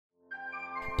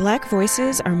Black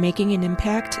voices are making an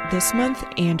impact this month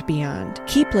and beyond.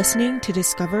 Keep listening to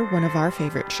discover one of our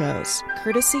favorite shows,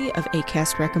 courtesy of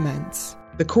Acast Recommends.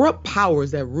 The corrupt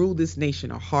powers that rule this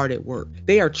nation are hard at work.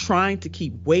 They are trying to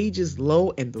keep wages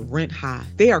low and the rent high.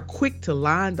 They are quick to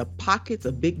line the pockets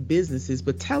of big businesses,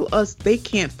 but tell us they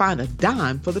can't find a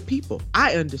dime for the people.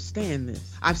 I understand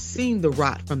this. I've seen the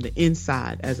rot from the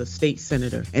inside as a state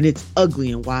senator, and it's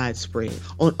ugly and widespread.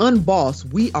 On Unbossed,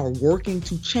 we are working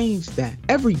to change that.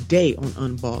 Every day on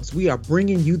Unbossed, we are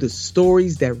bringing you the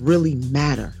stories that really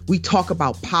matter. We talk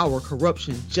about power,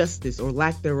 corruption, justice, or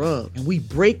lack thereof, and we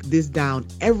break this down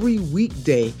every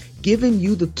weekday, giving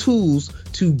you the tools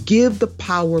to give the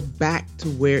power back to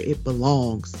where it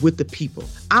belongs, with the people.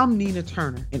 I'm Nina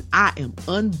Turner, and I am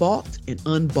unbought and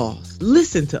unbossed.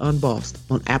 Listen to Unbossed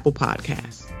on Apple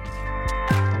Podcasts.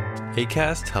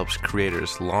 Acast helps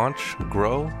creators launch,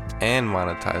 grow, and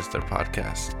monetize their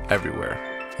podcasts everywhere.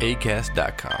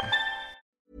 Acast.com.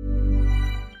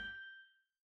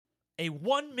 A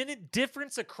 1-minute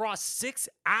difference across 6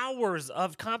 hours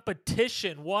of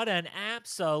competition. What an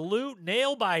absolute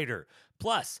nail-biter.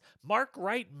 Plus, Mark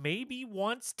Wright maybe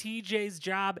wants TJ's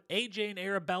job. AJ and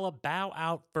Arabella bow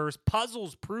out first.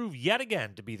 Puzzles prove yet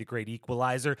again to be the great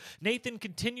equalizer. Nathan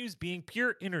continues being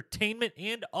pure entertainment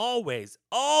and always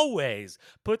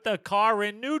put the car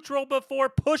in neutral before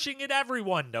pushing it.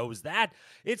 Everyone knows that.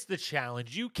 It's the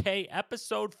Challenge UK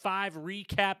Episode 5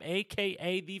 recap,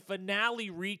 a.k.a. the finale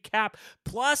recap,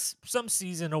 plus some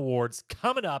season awards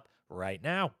coming up right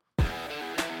now.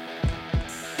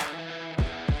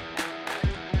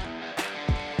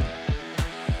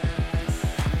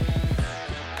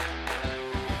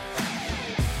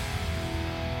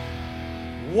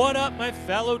 What up, my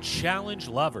fellow Challenge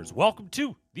lovers? Welcome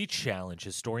to The Challenge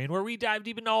Historian, where we dive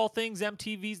deep into all things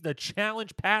MTV's The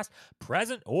Challenge, past,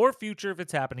 present, or future. If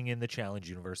it's happening in the Challenge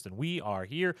universe, then we are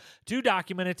here to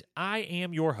document it. I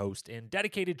am your host and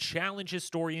dedicated Challenge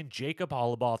historian, Jacob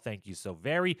Hollabaugh. Thank you so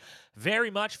very, very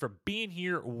much for being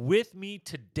here with me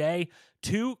today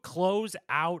to close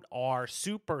out our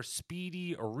super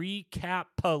speedy recap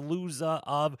palooza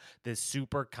of this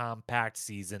super compact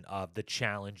season of the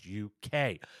Challenge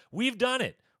UK. We've done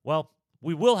it. Well,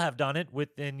 we will have done it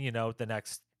within, the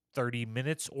next 30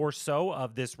 minutes or so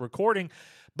of this recording,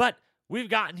 but we've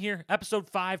gotten here. Episode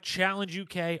 5, Challenge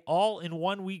UK, all in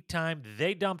 1 week time.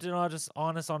 They dumped it on us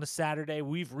on a Saturday.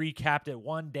 We've recapped it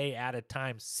one day at a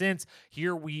time since.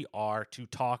 Here we are to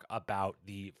talk about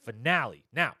the finale.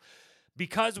 Now,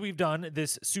 because we've done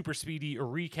this super speedy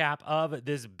recap of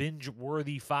this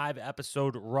binge-worthy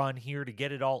 5-episode run here to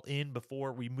get it all in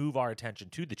before we move our attention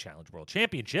to the Challenge World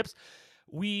Championships,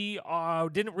 we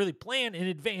didn't really plan in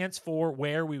advance for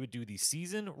where we would do the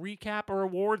season recap or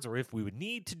awards, or if we would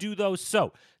need to do those.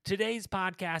 So today's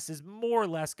podcast is more or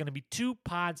less going to be 2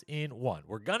 pods in one.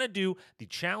 We're going to do the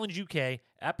Challenge UK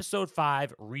Episode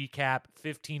 5 recap,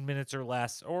 15 minutes or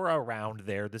less, or around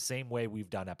there, the same way we've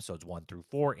done episodes 1 through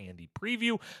 4 and the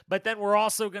preview. But then we're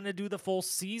also going to do the full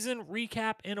season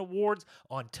recap and awards.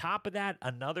 On top of that,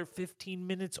 another 15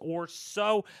 minutes or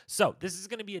so. So this is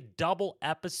going to be a double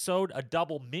episode, a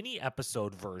double mini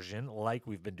episode version like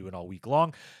we've been doing all week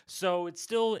long. So it's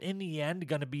still, in the end,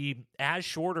 going to be as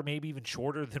short or maybe even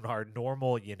shorter than our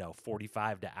normal,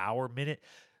 45 to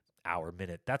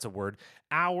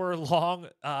hour-long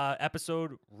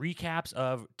episode recaps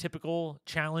of typical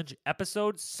Challenge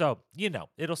episodes. So,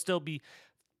 it'll still be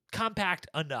compact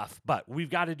enough, but we've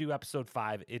got to do episode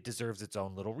 5. It deserves its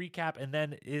own little recap. And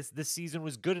then this season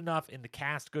was good enough, and the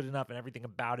cast good enough, and everything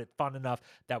about it fun enough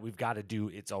that we've got to do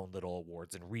its own little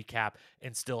awards and recap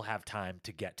and still have time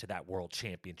to get to that World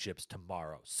Championships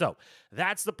tomorrow. So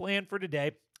that's the plan for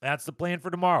today. That's the plan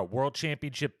for tomorrow. World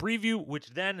Championship preview,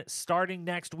 which then starting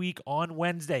next week on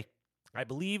Wednesday. I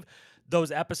believe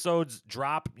those episodes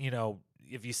drop,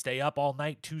 if you stay up all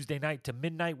night, Tuesday night to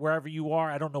midnight, wherever you are.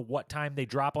 I don't know what time they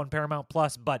drop on Paramount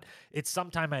Plus, but it's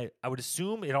sometime, I would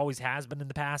assume it always has been in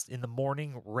the past, in the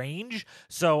morning range.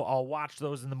 So I'll watch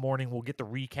those in the morning. We'll get the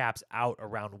recaps out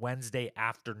around Wednesday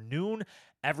afternoon,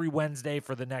 every Wednesday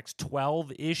for the next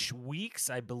 12-ish weeks.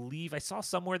 I believe I saw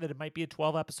somewhere that it might be a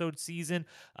 12-episode season.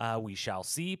 We shall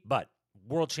see, but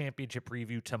World Championship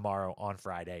preview tomorrow on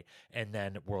Friday, and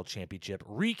then World Championship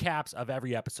recaps of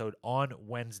every episode on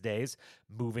Wednesdays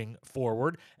moving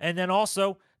forward. And then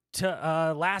also to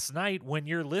last night, when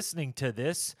you're listening to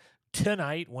this,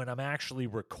 tonight when I'm actually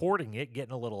recording it,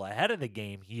 getting a little ahead of the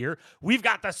game here, we've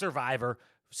got the Survivor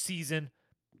season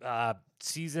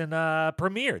season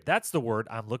premiere. That's the word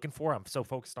I'm looking for. I'm so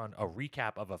focused on a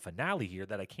recap of a finale here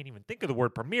that I can't even think of the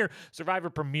word premiere. Survivor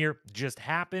premiere just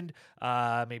happened.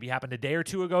 Maybe happened a day or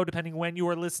two ago, depending when you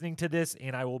are listening to this.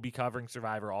 And I will be covering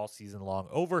Survivor all season long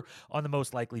over on the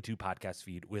Most Likely To podcast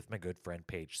feed with my good friend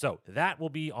Paige. So that will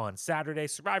be on Saturday.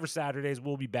 Survivor Saturdays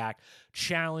will be back.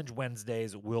 Challenge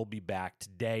Wednesdays will be back.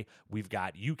 Today we've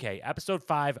got UK episode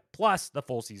 5 plus the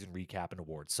full season recap and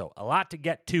awards. So a lot to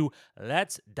get to.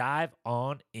 Let's dive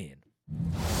on in.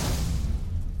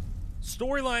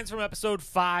 Storylines from episode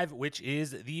 5, which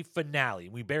is the finale.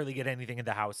 We barely get anything in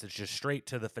the house. It's just straight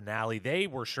to the finale. They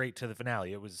were straight to the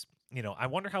finale. It was, I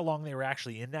wonder how long they were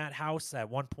actually in that house. At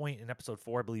one point in episode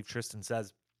 4, I believe Tristan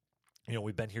says,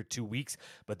 we've been here 2 weeks,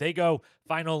 but they go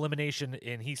final elimination,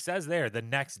 and he says there the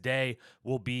next day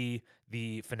will be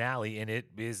the finale, and it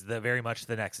is very much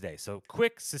the next day. So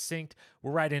quick, succinct,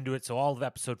 we're right into it. So all of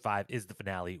episode 5 is the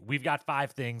finale. We've got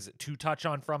 5 things to touch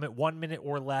on from it, 1 minute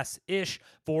or less-ish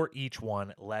for each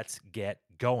one. Let's get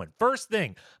going. First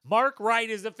thing, Mark Wright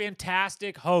is a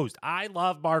fantastic host. I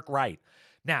love Mark Wright.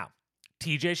 Now,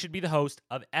 TJ should be the host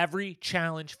of every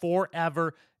challenge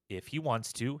forever. If he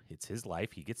wants to, it's his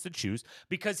life. He gets to choose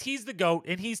because he's the GOAT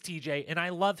and he's TJ, and I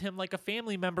love him like a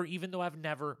family member, even though I've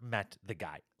never met the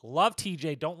guy. Love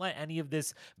TJ. Don't let any of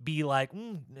this be like,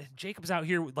 Jacob's out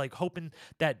here like hoping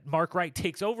that Mark Wright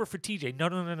takes over for TJ.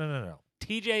 No.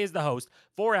 TJ is the host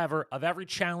forever of every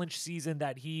challenge season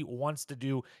that he wants to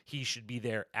do. He should be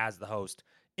there as the host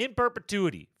in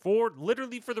perpetuity for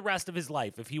literally for the rest of his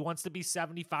life. If he wants to be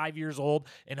 75 years old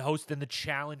and host in the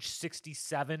challenge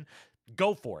 67,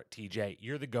 go for it, TJ.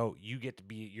 You're the GOAT.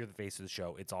 You're the face of the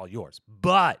show. It's all yours.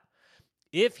 But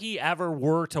if he ever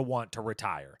were to want to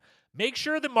retire, make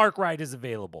sure that Mark Wright is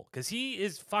available because he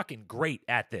is fucking great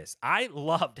at this. I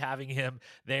loved having him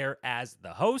there as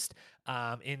the host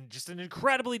in just an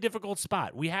incredibly difficult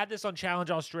spot. We had this on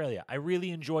Challenge Australia. I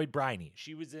really enjoyed Bryony.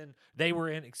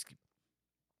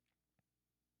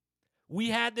 We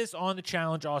had this on the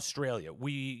Challenge Australia.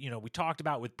 We talked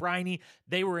about with Bryony,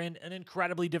 they were in an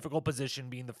incredibly difficult position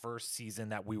being the first season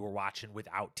that we were watching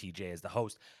without TJ as the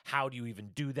host. How do you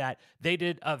even do that? They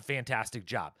did a fantastic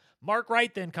job. Mark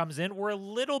Wright then comes in. We're a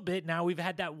little bit now. We've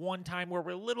had that one time where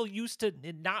we're a little used to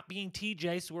it not being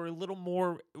TJ, so we're a little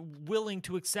more willing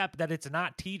to accept that it's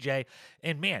not TJ.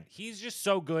 And man, he's just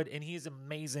so good, and he's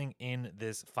amazing in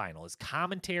this final. His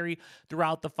commentary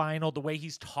throughout the final, the way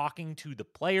he's talking to the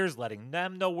players, letting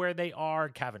them know where they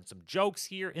are, having some jokes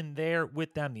here and there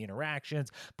with them, the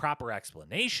interactions, proper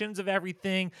explanations of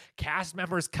everything, cast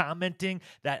members commenting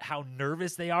that how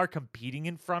nervous they are competing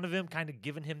in front of him, kind of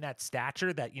giving him that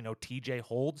stature that, TJ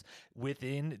holds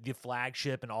within the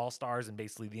flagship and All-Stars and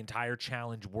basically the entire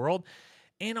challenge world.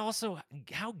 And also,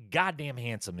 how goddamn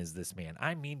handsome is this man?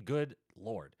 I mean, good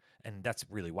Lord. And that's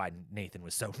really why Nathan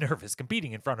was so nervous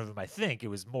competing in front of him. I think it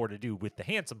was more to do with the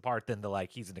handsome part than the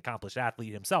he's an accomplished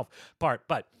athlete himself part.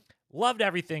 But loved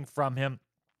everything from him.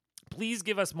 Please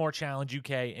give us more Challenge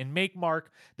UK and make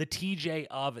Mark the TJ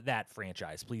of that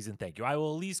franchise, please and thank you. I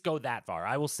will at least go that far.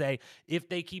 I will say if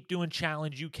they keep doing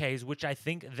Challenge UKs, which I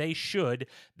think they should,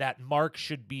 that Mark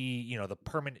should be, the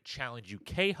permanent Challenge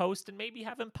UK host and maybe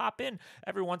have him pop in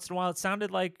every once in a while. It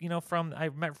sounded like, from I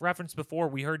referenced before,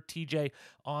 we heard TJ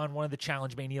on one of the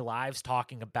Challenge Mania lives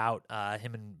talking about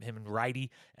him and Wrighty,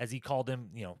 as he called him,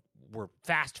 we're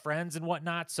fast friends and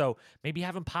whatnot, so maybe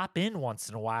have him pop in once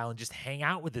in a while and just hang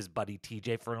out with his buddy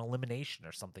TJ for an elimination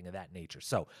or something of that nature.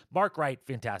 So Mark Wright,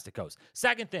 fantastic host.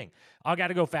 Second thing, I got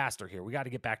to go faster here. We got to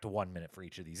get back to 1 minute for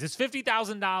each of these. It's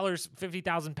 $50,000,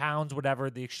 50,000 pounds, whatever.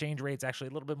 The exchange rate's actually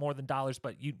a little bit more than dollars,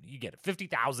 but you get it.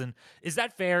 50,000. Is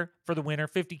that fair for the winner?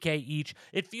 50K each.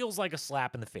 It feels like a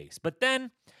slap in the face. But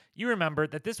then you remember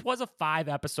that this was a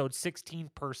 5-episode,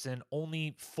 16-person,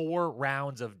 only 4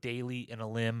 rounds of daily and a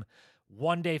limb,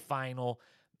 1-day final.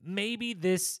 Maybe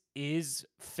this is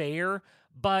fair,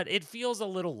 but it feels a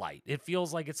little light. It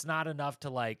feels like it's not enough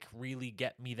to really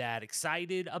get me that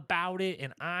excited about it.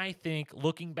 And I think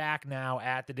looking back now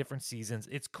at the different seasons,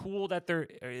 it's cool that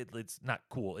it's not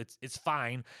cool. It's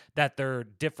fine that there are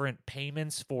different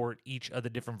payments for each of the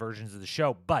different versions of the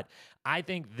show. But I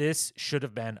think this should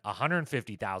have been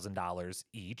 $150,000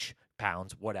 each,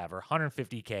 pounds, whatever,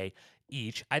 150K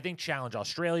each. I think Challenge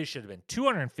Australia should have been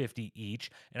 250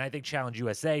 each, and I think Challenge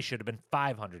USA should have been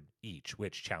 500 each,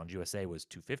 which Challenge USA was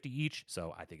 250 each,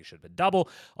 so I think it should have been double.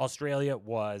 Australia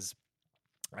was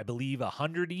I believe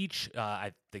 100 each.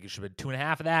 I think it should have been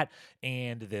 2.5 of that.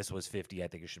 And this was 50. I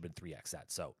think it should have been 3x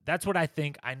that. So that's what I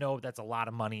think. I know that's a lot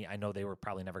of money. I know they were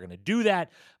probably never going to do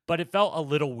that, but it felt a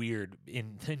little weird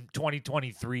in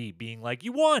 2023 being like,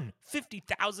 you won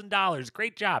 $50,000.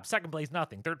 Great job. Second place,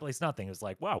 nothing. Third place, nothing. It was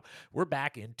like, wow, we're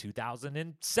back in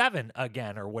 2007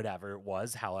 again, or whatever it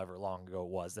was, however long ago it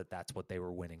was that's what they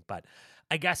were winning. But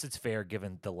I guess it's fair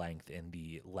given the length and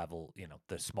the level,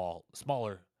 the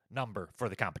smaller number for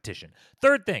the competition.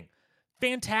 Third thing,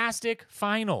 fantastic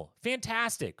final.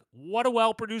 Fantastic. What a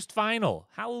well-produced final.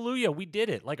 Hallelujah. We did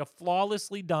it. Like a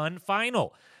flawlessly done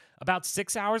final. About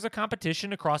 6 hours of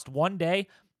competition across one day.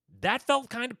 That felt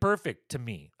kind of perfect to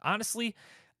me. Honestly,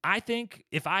 I think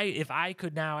if I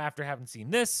could now, after having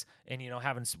seen this and,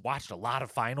 having watched a lot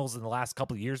of finals in the last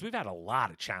couple of years, we've had a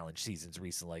lot of challenge seasons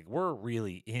recently. Like, we're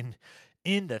really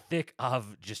in the thick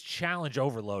of just challenge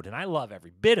overload, and I love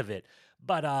every bit of it.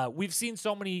 But we've seen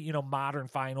so many, modern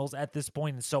finals at this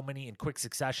point, and so many in quick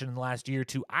succession in the last year or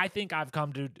two. I think I've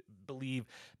come to believe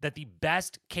that the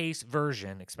best case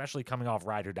version, especially coming off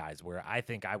Ride or Dies, where I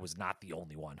think I was not the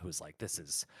only one who was like,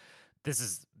 this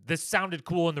sounded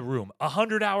cool in the room.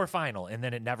 100-hour final, and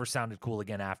then it never sounded cool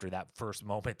again after that first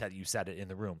moment that you said it in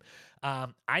the room.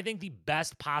 I think the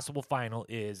best possible final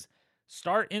is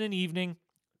start in an evening,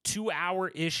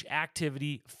 2-hour-ish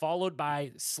activity, followed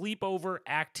by sleepover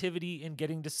activity and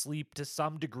getting to sleep to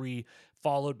some degree,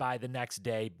 followed by the next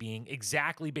day being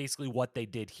exactly basically what they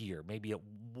did here. Maybe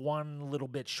one little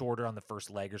bit shorter on the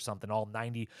first leg or something, all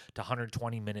 90 to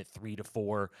 120 minute 3 to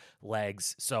 4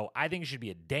 legs. So I think it should be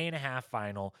a day-and-a-half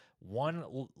final,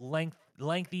 one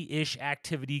lengthy-ish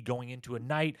activity going into a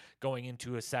night, going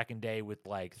into a second day with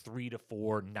like 3 to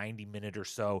 4 90-minute or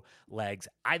so legs.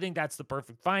 I think that's the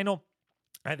perfect final.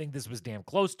 I think this was damn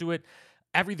close to it.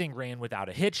 Everything ran without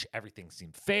a hitch. Everything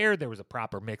seemed fair. There was a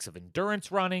proper mix of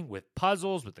endurance running with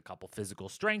puzzles, with a couple physical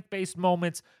strength-based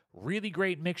moments. Really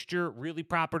great mixture, really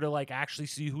proper to like actually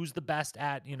see who's the best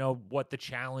at, what the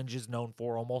challenge is known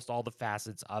for, almost all the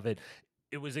facets of it.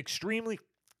 It was extremely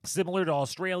similar to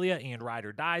Australia and Ride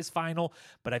or Die's final,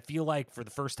 but I feel like for the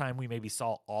first time we maybe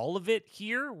saw all of it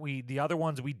here. The other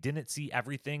ones we didn't see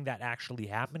everything that actually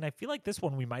happened. I feel like this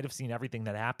one we might have seen everything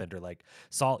that happened, or like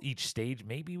saw each stage.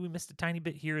 Maybe we missed a tiny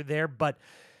bit here or there, but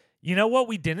you know what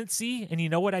we didn't see, and you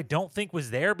know what I don't think was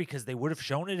there because they would have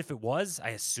shown it if it was, I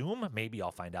assume. Maybe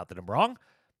I'll find out that I'm wrong.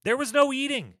 There was no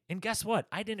eating. And guess what?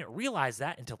 I didn't realize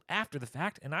that until after the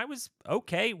fact, and I was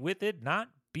okay with it not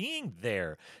being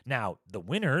there. Now, the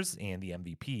winners and the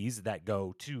MVPs that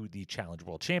go to the Challenge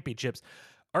World Championships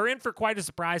are in for quite a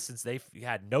surprise since they've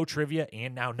had no trivia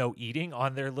and now no eating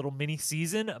on their little mini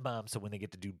season. So when they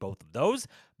get to do both of those,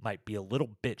 might be a little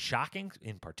bit shocking,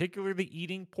 in particular the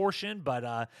eating portion.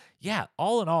 But yeah,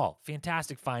 all in all,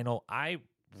 fantastic final. I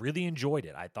really enjoyed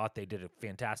it. I thought they did a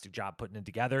fantastic job putting it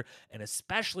together, and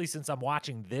especially since I'm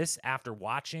watching this after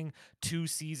watching 2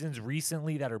 seasons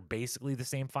recently that are basically the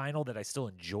same final, that I still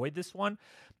enjoyed this one.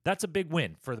 That's a big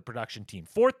win for the production team.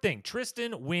 Fourth thing,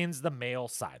 Tristan wins the male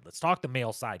side. Let's talk the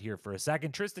male side here for a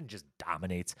second. Tristan just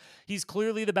dominates. He's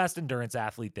clearly the best endurance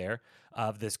athlete there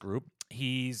of this group.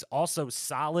 He's also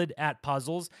solid at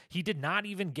puzzles. He did not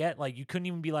even get, you couldn't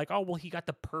even be like, oh, well, he got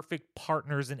the perfect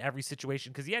partners in every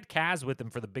situation, because he had Kaz with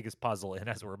him for the biggest puzzle. And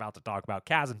as we're about to talk about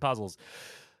Kaz and puzzles,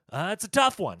 it's a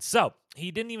tough one. So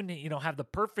he didn't even, have the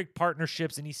perfect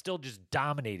partnerships, and he still just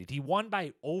dominated. He won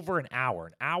by over an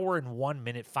hour and 1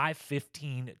 minute,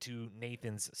 5:15 to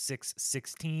Nathan's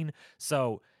 6:16.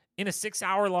 So in a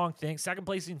 6-hour long thing, second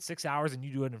place in 6 hours, and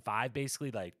you do it in 5,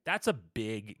 basically, that's a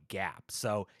big gap.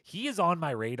 So he is on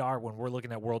my radar when we're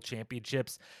looking at world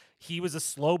championships. He was a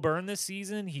slow burn this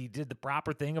season. He did the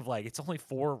proper thing of it's only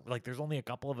 4, there's only a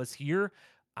couple of us here.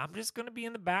 I'm just going to be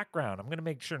in the background. I'm going to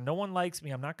make sure no one likes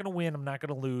me. I'm not going to win. I'm not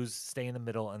going to lose. Stay in the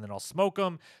middle, and then I'll smoke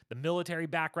him. The military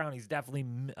background, he's definitely,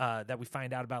 that we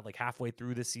find out about halfway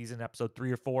through this season, episode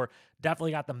 3 or 4,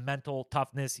 definitely got the mental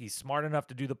toughness. He's smart enough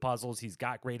to do the puzzles. He's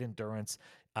got great endurance.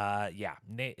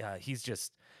 He's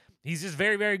just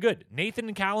very, very good. Nathan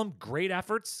and Callum, great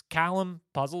efforts. Callum,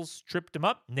 puzzles tripped him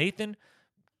up. Nathan,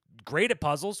 great at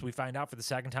puzzles. We find out for the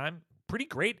second time. Pretty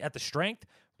great at the strength.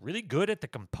 Really good at the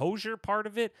composure part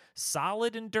of it.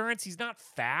 Solid endurance. He's not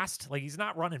fast. He's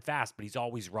not running fast, but he's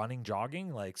always running,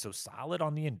 jogging. So solid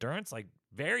on the endurance.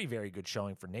 Very, very good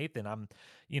showing for Nathan. I'm,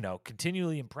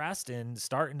 continually impressed and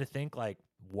starting to think,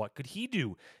 what could he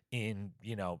do in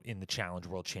the Challenge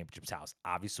World Championships house?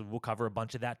 Obviously, we'll cover a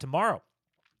bunch of that tomorrow.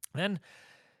 Then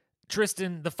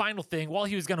Tristan, the final thing, while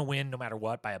he was going to win no matter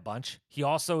what by a bunch, he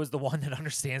also is the one that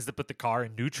understands to put the car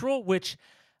in neutral, which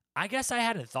I guess I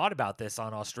hadn't thought about this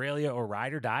on Australia or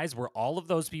Ride or Dies. Were all of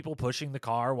those people pushing the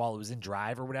car while it was in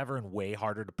drive or whatever and way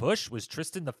harder to push? Was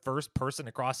Tristan the first person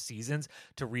across seasons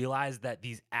to realize that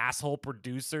these asshole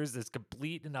producers, this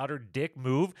complete and utter dick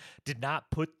move, did not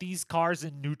put these cars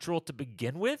in neutral to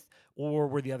begin with? Or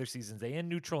were the other seasons they in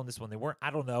neutral and this one they weren't?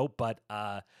 I don't know, but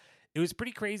it was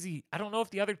pretty crazy. I don't know if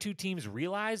the other two teams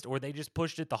realized or they just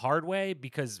pushed it the hard way,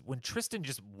 because when Tristan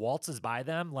just waltzes by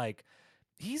them, like,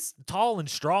 he's tall and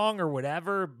strong or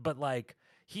whatever, but like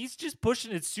he's just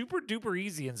pushing it super duper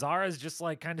easy, and Zara's just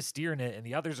like kind of steering it, and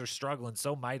the others are struggling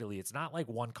so mightily. It's not like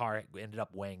one car ended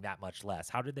up weighing that much less.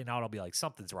 How did they not all be like,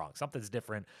 something's wrong, something's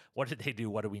different? What did they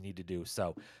do? What do we need to do?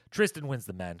 So Tristan wins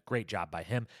the men. Great job by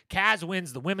him. Kaz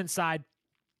wins the women's side.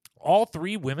 All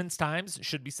three women's times,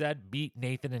 should be said, beat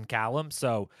Nathan and Callum.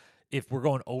 So if we're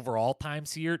going overall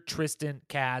times here, Tristan,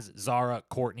 Kaz, Zara,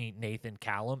 Courtney, Nathan,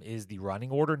 Callum is the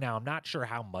running order. Now, I'm not sure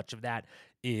how much of that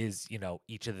is,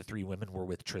 each of the three women were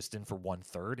with Tristan for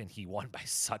 1/3, and he won by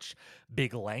such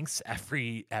big lengths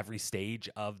every stage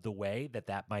of the way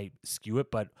that might skew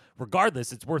it. But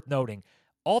regardless, it's worth noting,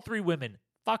 all three women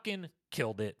fucking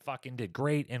killed it, fucking did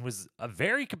great, and was a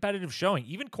very competitive showing.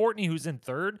 Even Courtney, who's in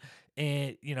third,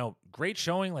 and great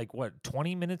showing, like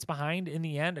 20 minutes behind in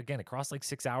the end. Again, across like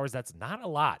 6 hours, that's not a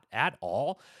lot at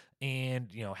all. And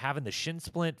having the shin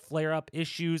splint flare up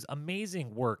issues,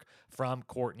 amazing work from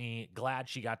Courtney. Glad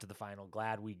she got to the final.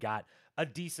 Glad we got a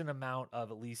decent amount of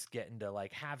at least getting to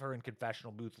like have her in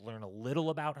confessional booth, learn a little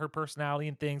about her personality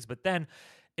and things. But then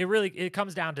it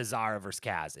comes down to Zara versus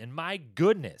Kaz, and my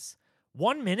goodness,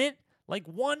 1 minute. Like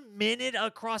 1 minute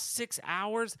across 6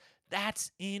 hours,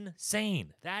 that's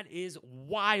insane. That is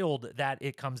wild that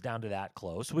it comes down to that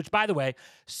close, which, by the way,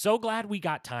 so glad we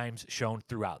got times shown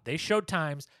throughout. They showed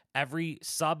times every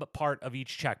sub part of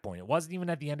each checkpoint. It wasn't even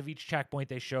at the end of each checkpoint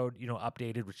they showed,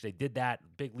 updated, which they did that.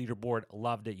 Big leaderboard,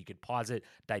 loved it. You could pause it,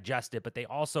 digest it, but they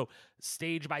also,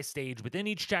 stage by stage, within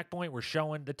each checkpoint, were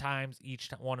showing the times each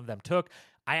one of them took.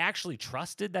 I actually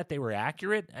trusted that they were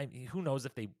accurate. Who knows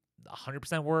if they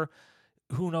 100% were.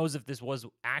 Who knows if this was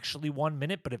actually 1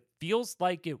 minute, but it feels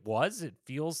like it was. It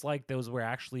feels like those were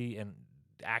actually in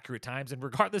accurate times. And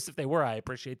regardless if they were, I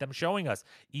appreciate them showing us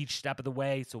each step of the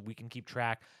way so we can keep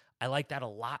track. I like that a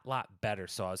lot better.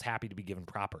 So I was happy to be given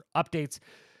proper updates.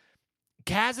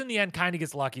 Kaz in the end kind of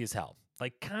gets lucky as hell.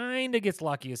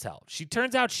 She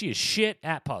turns out she is shit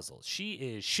at puzzles.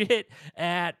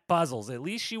 At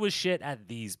least she was shit at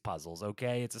these puzzles,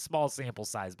 okay? It's a small sample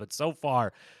size, but so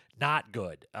far, not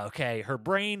good, okay? Her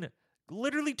brain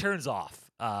literally turns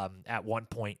off at one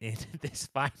point in this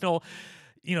final.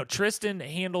 Tristan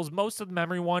handles most of the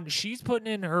memory one. She's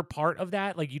putting in her part of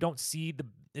that. Like, you don't see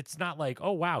it's not like,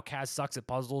 oh, wow, Kaz sucks at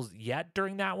puzzles yet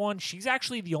during that one. She's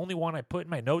actually the only one I put in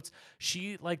my notes.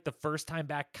 She, like, the first time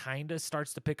back kind of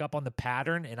starts to pick up on the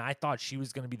pattern, and I thought she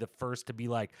was going to be the first to be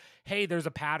like, hey, there's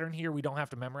a pattern here. We don't have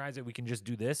to memorize it. We can just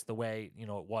do this the way, it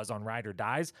was on Ride or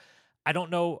Dies. I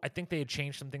don't know. I think they had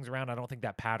changed some things around. I don't think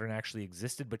that pattern actually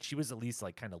existed, but she was at least,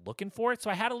 like, kind of looking for it. So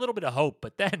I had a little bit of hope,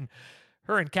 but then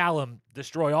her and Callum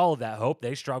destroy all of that hope.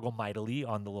 They struggle mightily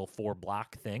on the little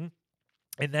 4-block thing.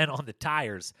 And then on the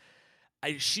tires,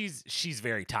 she's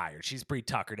very tired. She's pretty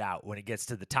tuckered out when it gets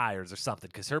to the tires or something,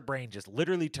 because her brain just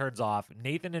literally turns off.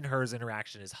 Nathan and hers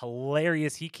interaction is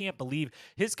hilarious. He can't believe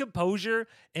his composure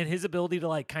and his ability to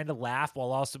like kind of laugh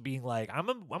while also being like,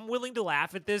 I'm willing to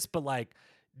laugh at this, but like,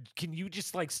 can you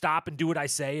just like stop and do what I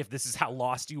say if this is how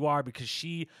lost you are? Because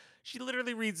she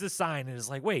literally reads the sign and is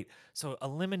like, wait, so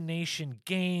elimination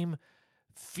game,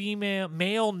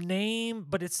 male name,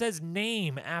 but it says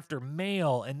name after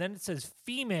male, and then it says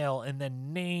female, and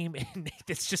then name, and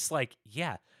it's just like,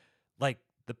 yeah, like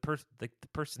the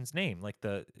person's name, like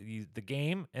the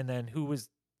game, and then who was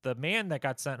the man that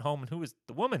got sent home and who was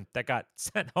the woman that got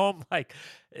sent home. Like,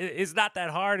 it's not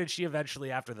that hard. And she eventually,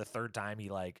 after the third time, he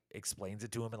like explains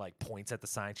it to him and like points at the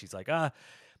sign. She's like,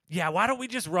 yeah, why don't we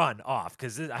just run off?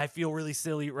 Because I feel really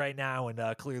silly right now,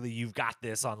 and clearly you've got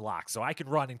this on lock, so I can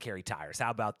run and carry tires.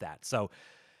 How about that? So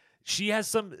she has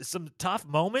some tough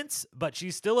moments, but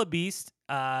she's still a beast.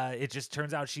 It just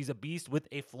turns out she's a beast with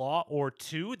a flaw or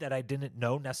two that I didn't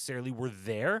know necessarily were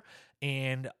there.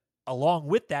 And along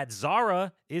with that,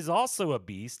 Zara is also a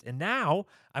beast. And now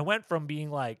I went from being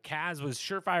like, Kaz was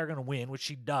surefire going to win, which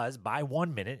she does by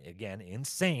 1 minute. Again,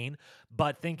 insane.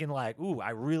 But thinking like, ooh, I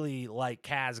really like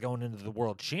Kaz going into the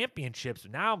World Championships.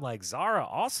 Now I'm like, Zara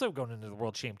also going into the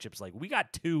World Championships. Like, we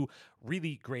got two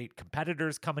really great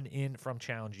competitors coming in from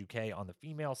Challenge UK on the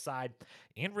female side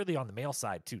and really on the male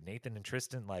side too. Nathan and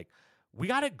Tristan, like, we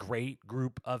got a great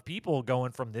group of people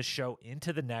going from this show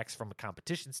into the next from a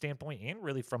competition standpoint and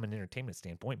really from an entertainment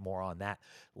standpoint. More on that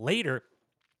later.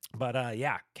 But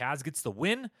yeah, Kaz gets the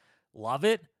win. Love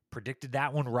it. Predicted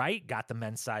that one right. Got the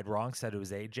men's side wrong. Said it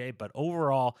was AJ. But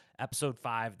overall, episode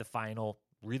 5, the final,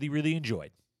 really, really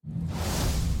enjoyed.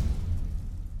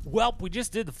 Well, we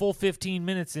just did the full 15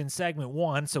 minutes in segment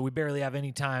 1, so we barely have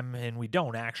any time, and we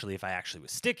don't actually, if I actually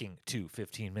was sticking to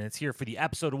 15 minutes here for the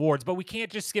episode awards, but we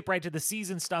can't just skip right to the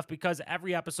season stuff because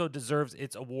every episode deserves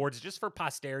its awards just for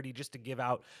posterity, just to give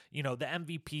out, the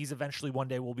MVPs. Eventually one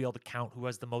day we'll be able to count who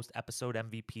has the most episode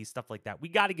MVP, stuff like that. We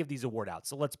got to give these award out,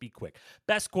 so let's be quick.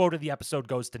 Best quote of the episode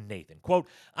goes to Nathan. Quote,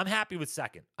 "I'm happy with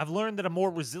second. I've learned that I'm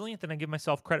more resilient than I give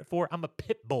myself credit for. I'm a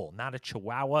pit bull, not a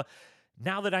chihuahua.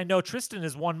 Now that I know Tristan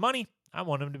has won money, I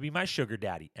want him to be my sugar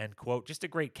daddy," end quote. Just a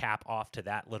great cap off to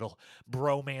that little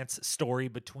bromance story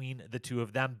between the two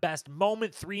of them. Best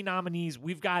moment, 3 nominees.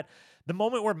 We've got the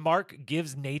moment where Mark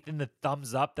gives Nathan the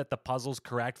thumbs up that the puzzle's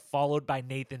correct, followed by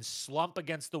Nathan slump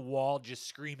against the wall, just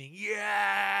screaming,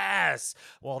 "Yes!"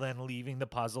 while then leaving the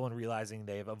puzzle and realizing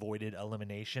they've avoided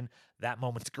elimination. That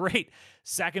moment's great.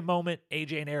 Second moment,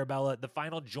 AJ and Arabella, the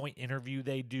final joint interview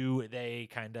they do, they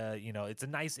kind of, it's a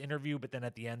nice interview, but then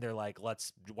at the end they're like,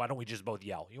 why don't we just both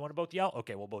yell? You want to both yell?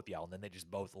 Okay, we'll both yell. And then they just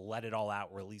both let it all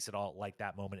out, release it all, like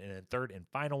that moment. And then third and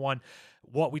final one,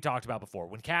 what we talked about before.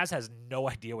 When Kaz has no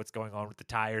idea what's going on with the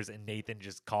tires and Nathan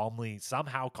just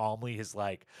somehow calmly is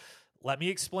like, "Let me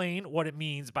explain what it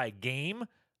means by game,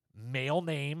 male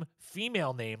name,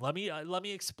 female name. Let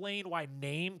me explain why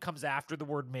name comes after the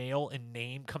word male and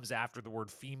name comes after the word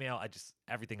female."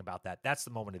 Everything about that. That's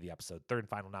the moment of the episode. Third and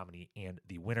final nominee and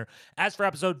the winner. As for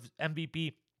episode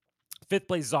MVP, 5th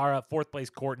place Zara, 4th place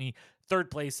Courtney,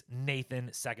 3rd place Nathan,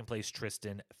 2nd place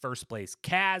Tristan, 1st place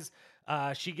Kaz.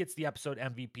 She gets the episode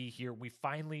MVP here.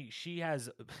 She has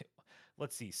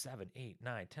let's see, 7, 8,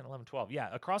 9, 10, 11, 12. Yeah,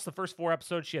 across the first 4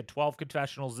 episodes, she had 12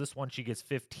 confessionals. This one, she gets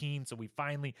 15. So we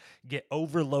finally get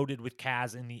overloaded with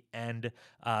Kaz in the end.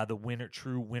 The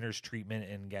true winner's treatment.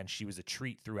 And again, she was a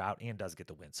treat throughout and does get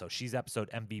the win. So she's episode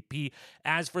MVP.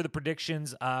 As for the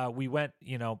predictions, we went,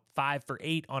 5 for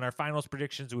 8 on our finals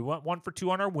predictions. We went 1 for 2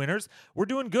 on our winners. We're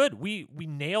doing good. We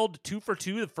nailed 2 for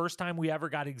 2 the first time we ever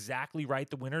got exactly right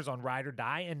the winners on Ride or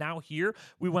Die. And now here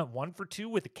we went 1 for 2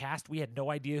 with a cast we had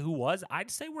no idea who was. I'd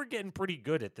say we're getting pretty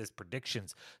good at this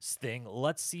predictions thing.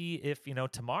 Let's see if,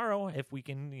 tomorrow, if we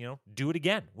can, do it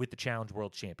again with the Challenge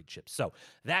World Championship. So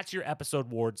that's your episode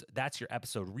awards. That's your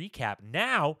episode recap.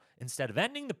 Now, instead of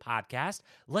ending the podcast,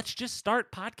 let's just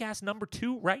start podcast number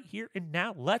 2 right here and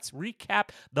now. Let's recap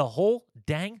the whole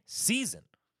dang season.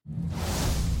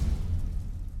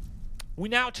 We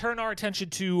now turn our attention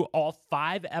to all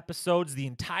 5 episodes, the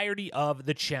entirety of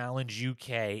the Challenge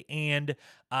UK, and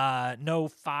no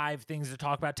 5 things to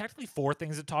talk about. Technically 4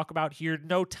 things to talk about here.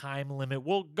 No time limit.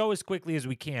 We'll go as quickly as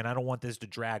we can. I don't want this to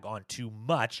drag on too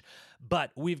much,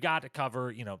 but we've got to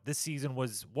cover, this season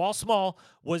while small,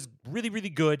 was really, really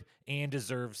good and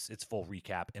deserves its full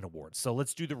recap and awards. So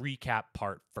let's do the recap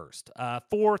part first.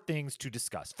 4 things to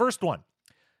discuss. First one,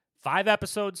 5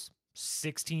 episodes,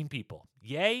 16 people.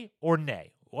 Yay or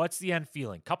nay? What's the end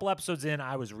feeling? Couple episodes in,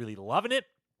 I was really loving it.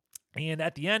 And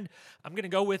at the end, I'm going to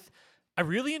go with, I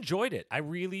really enjoyed it. I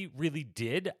really, really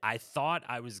did. I thought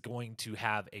I was going to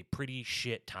have a pretty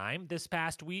shit time this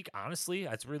past week. Honestly,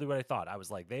 that's really what I thought. I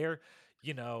was like,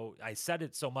 I said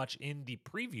it so much in the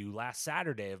preview last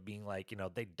Saturday of being like,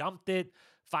 they dumped it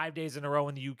 5 days in a row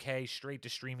in the UK, straight to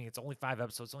streaming. It's only 5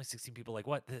 episodes, only 16 people. Like,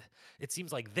 what? It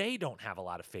seems like they don't have a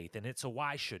lot of faith in it, so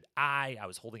why should I? I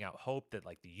was holding out hope that,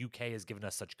 the UK has given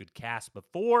us such good cast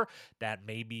before that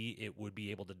maybe it would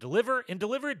be able to deliver, and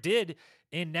deliver it did.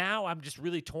 And now I'm just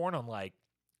really torn on,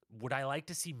 would I like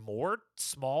to see more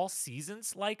small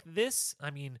seasons like this?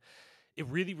 I mean, it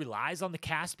really relies on the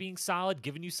cast being solid,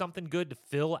 giving you something good to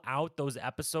fill out those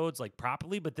episodes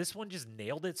properly. But this one just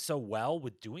nailed it so well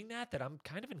with doing that I'm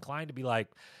kind of inclined to be like,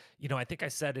 I think I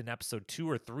said in episode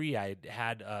 2 or 3, I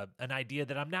had an idea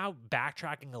that I'm now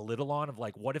backtracking a little on of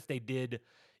what if they did,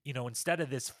 instead of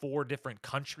this 4 different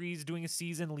countries doing a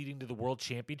season leading to the World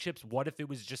Championships, what if it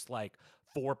was just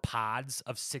 4 pods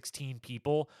of 16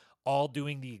 people all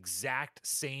doing the exact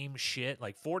same shit,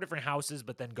 4 different houses,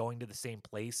 but then going to the same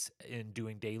place and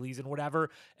doing dailies and whatever.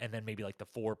 And then maybe the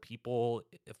 4 people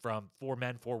from 4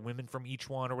 men, 4 women from each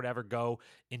one or whatever go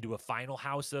into a final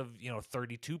house of,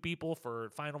 32 people for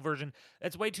final version.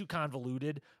 That's way too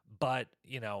convoluted, but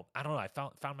I don't know. I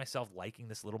found myself liking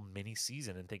this little mini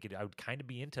season and thinking I would kind of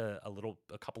be into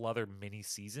a couple other mini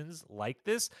seasons like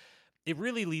this. It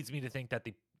really leads me to think that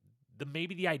the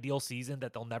maybe the ideal season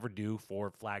that they'll never do for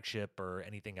Flagship or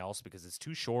anything else because it's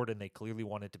too short and they clearly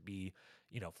want it to be,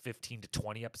 15 to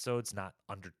 20 episodes, not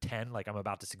under 10 like I'm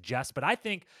about to suggest. But I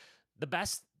think the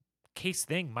best case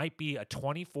thing might be a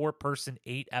 24-person,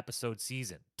 8-episode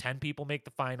season. 10 people make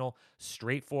the final,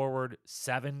 straightforward,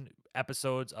 7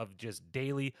 episodes of just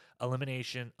daily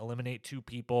elimination, eliminate 2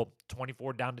 people,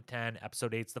 24 down to 10,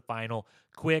 episode 8's the final.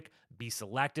 Quick, be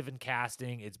selective in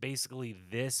casting. It's basically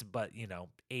this, but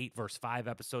 8 versus 5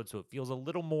 episodes, so it feels a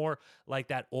little more like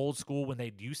that old school when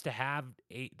they used to have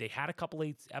 8. They had a couple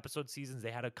 8-episode seasons,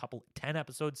 they had a couple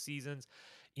 10-episode seasons.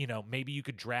 Maybe you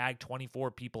could drag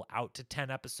 24 people out to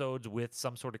 10 episodes with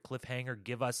some sort of cliffhanger,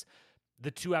 give us the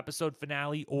 2-episode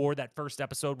finale or that first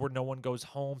episode where no one goes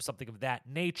home, something of that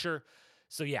nature.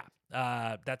 So yeah,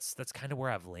 that's kind of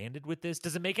where I've landed with this.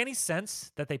 Does it make any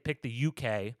sense that they picked the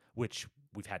UK, which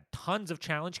we've had tons of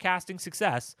challenge casting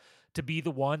success, to be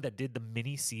the one that did the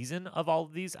mini season of all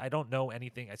of these? I don't know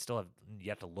anything. I still have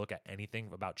yet to look at anything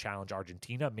about Challenge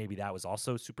Argentina. Maybe that was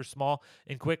also super small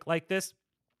and quick like this.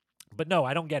 But no,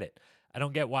 I don't get it. I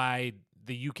don't get why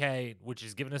the UK, which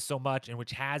has given us so much and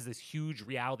which has this huge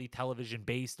reality television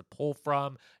base to pull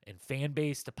from and fan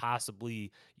base to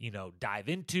possibly, dive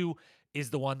into, is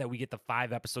the one that we get the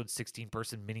 5-episode,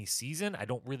 16-person mini season. I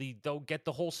don't really, though, get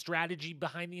the whole strategy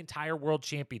behind the entire World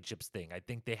Championships thing. I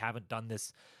think they haven't done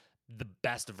this the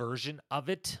best version of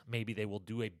it. Maybe they will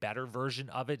do a better version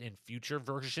of it in future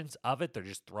versions of it. They're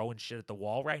just throwing shit at the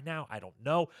wall right now. I don't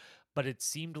know. But it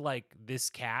seemed like this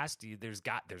cast, there's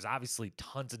obviously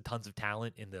tons and tons of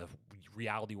talent in the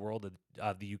reality world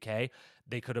of the UK.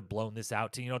 They could have blown this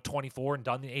out to, 24 and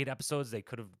done the 8 episodes. They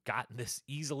could have gotten this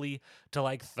easily to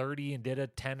like 30 and did a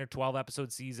 10 or 12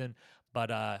 episode season. But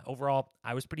overall,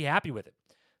 I was pretty happy with it.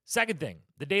 Second thing,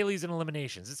 the dailies and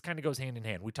eliminations. This kind of goes hand in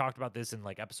hand. We talked about this in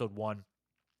like episode 1.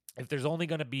 If there's only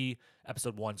going to be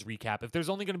episode 1's recap, if there's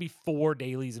only going to be 4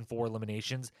 dailies and 4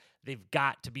 eliminations, they've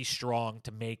got to be strong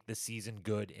to make the season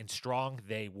good, and strong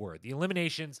they were. The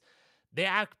eliminations, they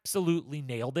absolutely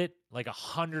nailed it, like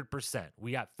 100%.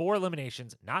 We got 4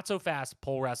 eliminations, not so fast,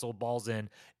 pole wrestle, balls in,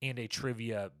 and a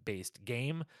trivia-based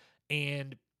game.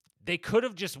 And they could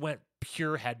have just went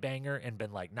pure headbanger and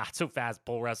been like, not so fast,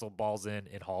 pole wrestle, balls in,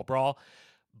 and hall brawl.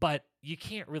 But you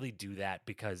can't really do that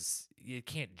because it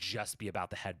can't just be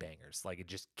about the headbangers. Like, it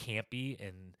just can't be.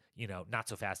 And, Not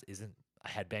So Fast isn't a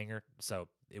headbanger, so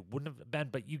it wouldn't have been.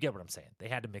 But you get what I'm saying. They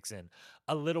had to mix in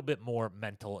a little bit more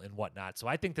mental and whatnot. So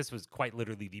I think this was quite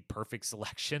literally the perfect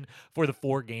selection for the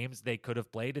 4 games they could have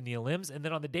played in the elims. And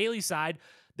then on the daily side,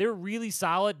 they're really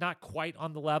solid, not quite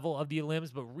on the level of the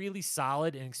elims, but really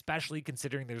solid. And especially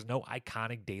considering there's no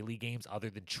iconic daily games other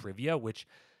than trivia, which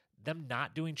them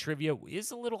not doing trivia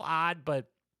is a little odd, but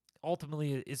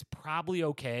ultimately is probably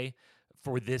okay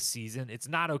for this season. It's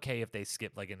not okay if they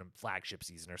skip like in a flagship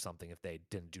season or something if they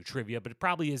didn't do trivia, but it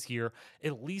probably is here.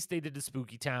 At least they did the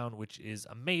Spooky Town, which is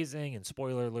amazing, and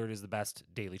spoiler alert, is the best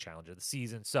daily challenge of the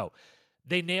season. So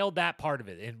they nailed that part of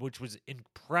it, and which was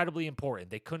incredibly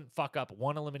important. They couldn't fuck up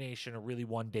one elimination or really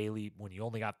one daily when you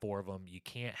only got 4 of them. You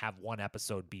can't have one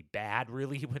episode be bad,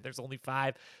 really, when there's only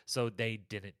 5. So they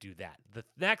didn't do that. The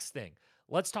next thing,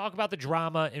 let's talk about the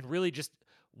drama and really just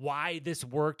why this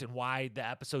worked and why the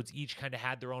episodes each kind of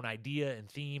had their own idea and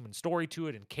theme and story to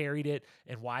it and carried it,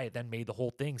 and why it then made the whole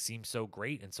thing seem so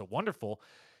great and so wonderful.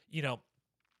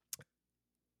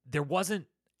 There wasn't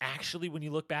actually, when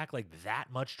you look back, like that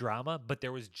much drama, but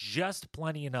there was just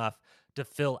plenty enough to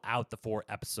fill out the 4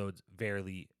 episodes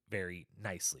very, very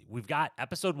nicely. We've got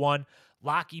episode 1,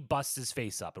 Lockie busts his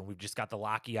face up, and we've just got the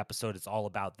Lockie episode. It's all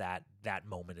about that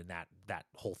moment and that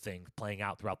whole thing playing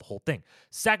out throughout the whole thing.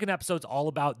 Second episode's all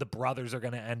about the brothers are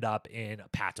going to end up in a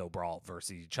pato brawl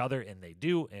versus each other, and they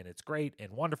do, and it's great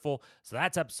and wonderful. So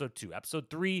that's episode 2. Episode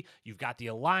 3, you've got the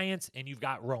alliance and you've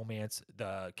got romance,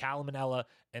 the Callum and Ella,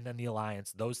 and then the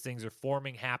alliance. Those things are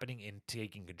forming, happening, and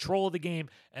taking control of the game.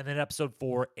 And then episode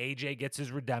 4, AJ gets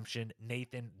his redemption.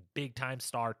 Nathan, big time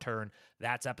star turn.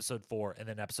 That's episode 4. And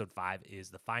then episode 5 is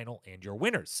the final and your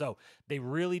winners. So they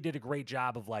really did a great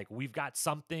job of like, we've got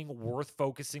something worth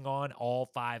focusing on all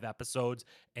 5 episodes,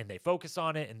 and they focus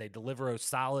on it and they deliver a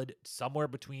solid somewhere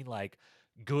between like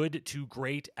good to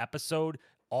great episode,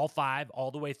 all 5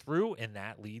 all the way through. And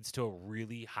that leads to a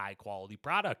really high quality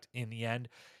product in the end.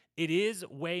 It is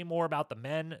way more about the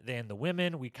men than the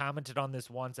women. We commented on this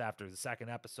once after the second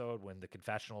episode when the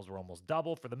confessionals were almost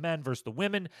double for the men versus the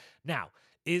women. Now,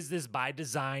 is this by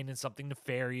design and something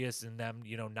nefarious in them,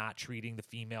 not treating the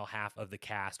female half of the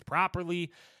cast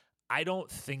properly? I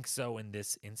don't think so in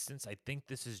this instance. I think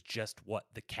this is just what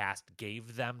the cast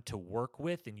gave them to work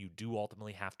with, and you do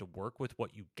ultimately have to work with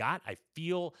what you got. I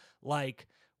feel like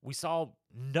we saw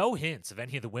no hints of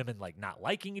any of the women like not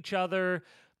liking each other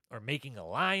or making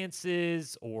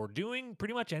alliances or doing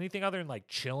pretty much anything other than like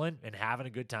chilling and having a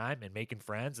good time and making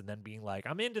friends and then being like,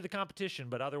 I'm into the competition,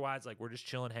 but otherwise like we're just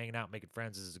chilling, hanging out, making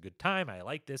friends. This is a good time. I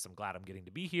like this. I'm glad I'm getting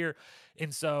to be here.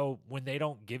 And so when they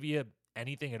don't give you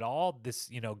anything at all, this,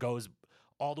 goes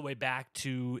all the way back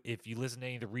to, if you listen to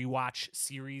any of the rewatch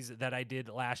series that I did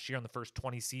last year on the first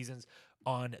 20 seasons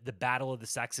on the Battle of the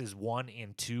Sexes 1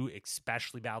 and 2,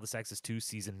 especially Battle of the Sexes 2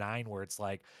 season 9, where it's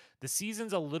like the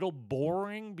season's a little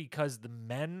boring because the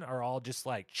men are all just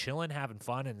like chilling, having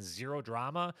fun, and zero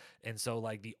drama. And so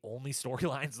like the only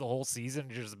storylines the whole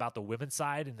season are just about the women's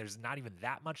side, and there's not even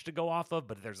that much to go off of,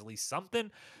 but there's at least something.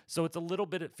 So it's a little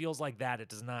bit, it feels like that. It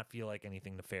does not feel like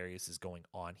anything nefarious is going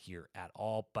on here at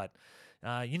all, but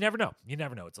you never know. You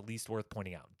never know. It's at least worth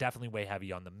pointing out. Definitely way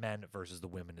heavy on the men versus the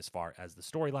women as far as the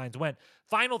storylines went.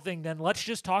 Final thing then, let's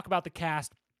just talk about the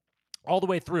cast all the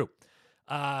way through.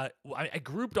 I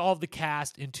grouped all of the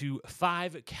cast into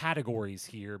 5 categories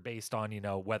here based on,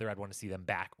 whether I'd want to see them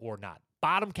back or not.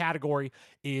 Bottom category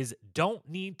is don't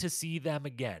need to see them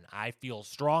again. I feel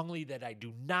strongly that I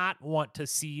do not want to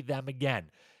see them again.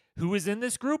 Who is in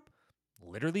this group?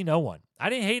 Literally no one.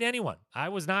 I didn't hate anyone. I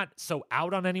was not so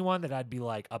out on anyone that I'd be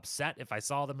like upset if I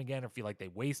saw them again or feel like they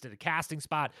wasted a casting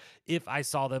spot if I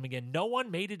saw them again. No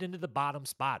one made it into the bottom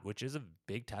spot, which is a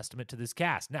big testament to this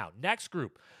cast. Now, next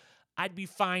group, I'd be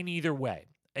fine either way.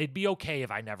 It'd be okay if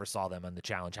I never saw them on the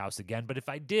Challenge House again, but if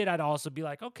I did, I'd also be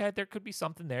like, okay, there could be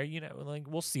something there, like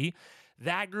we'll see.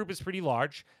 That group is pretty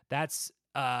large. That's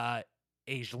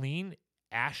Ashleen,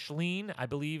 I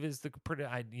believe is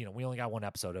we only got one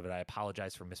episode of it. I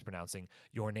apologize for mispronouncing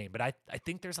your name, but I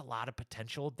think there's a lot of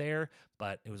potential there,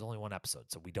 but it was only one episode,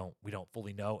 so we don't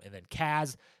fully know. And then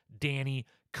Kaz, Danny,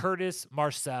 Curtis,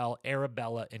 Marcel,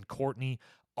 Arabella, and Courtney,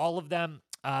 all of them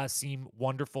seem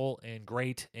wonderful and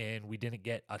great, and we didn't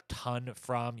get a ton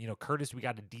from, Curtis, we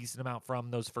got a decent amount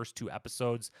from those first 2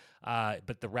 episodes,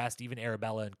 but the rest, even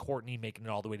Arabella and Courtney making it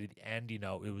all the way to the end,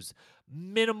 it was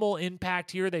minimal impact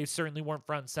here. They certainly weren't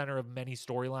front and center of many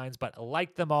storylines, but I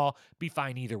liked them all. Be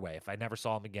fine either way. If I never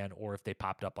saw them again or if they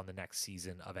popped up on the next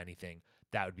season of anything,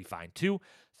 that would be fine too.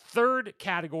 Third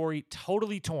category,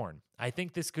 totally torn. I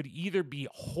think this could either be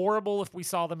horrible if we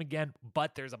saw them again,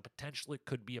 but there's a potential it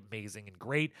could be amazing and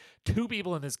great. 2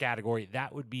 people in this category,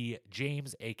 that would be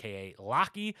James, a.k.a.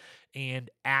 Lockie, and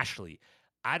Ashley.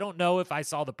 I don't know if I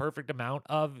saw the perfect amount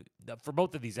for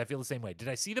both of these, I feel the same way. Did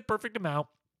I see the perfect amount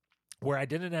where I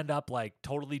didn't end up like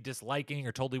totally disliking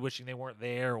or totally wishing they weren't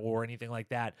there or anything like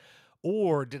that?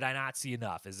 Or did I not see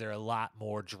enough? Is there a lot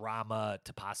more drama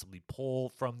to possibly pull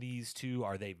from these 2?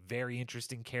 Are they very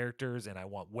interesting characters and I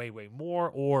want way, way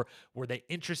more? Or were they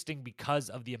interesting because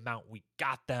of the amount we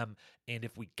got them? And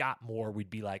if we got more, we'd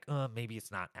be like, maybe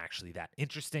it's not actually that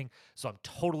interesting. So I'm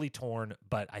totally torn,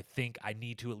 but I think I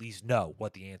need to at least know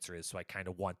what the answer is. So I kind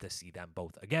of want to see them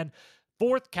both again.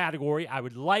 Fourth category, I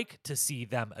would like to see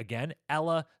them again.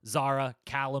 Ella, Zara,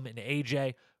 Callum, and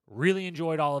AJ. Really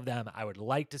enjoyed all of them. I would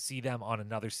like to see them on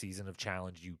another season of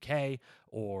Challenge UK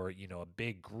or, a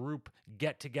big group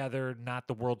get together, not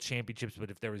the World Championships, but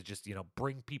if there was just,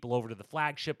 bring people over to the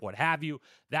flagship, what have you,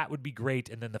 that would be great.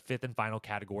 And then the 5th and final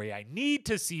category, I need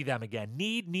to see them again.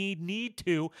 Need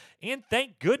to. And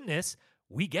thank goodness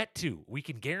we get to. We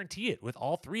can guarantee it with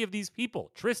all 3 of these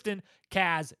people, Tristan,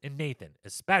 Kaz, and Nathan,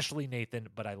 especially Nathan,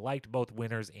 but I liked both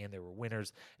winners, and they were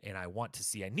winners, and I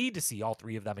need to see all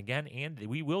 3 of them again, and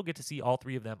we will get to see all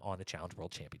 3 of them on the Challenge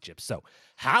World Championship. So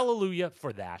hallelujah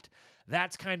for that.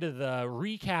 That's kind of the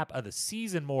recap of the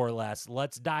season, more or less.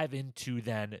 Let's dive into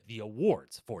then the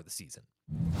awards for the season.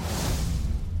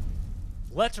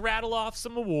 Let's rattle off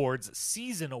some awards,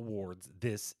 season awards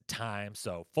this time.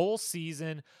 So full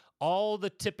season, all the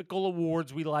typical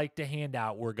awards we like to hand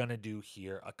out, we're going to do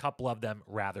here. A couple of them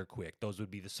rather quick. Those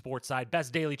would be the sports side.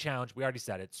 Best Daily Challenge, we already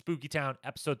said it. Spooky Town,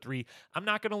 Episode 3. I'm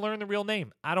not going to learn the real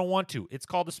name. I don't want to. It's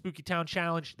called the Spooky Town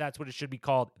Challenge. That's what it should be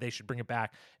called. They should bring it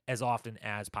back as often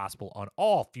as possible on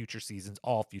all future seasons,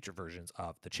 all future versions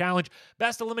of the challenge.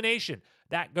 Best Elimination,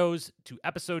 that goes to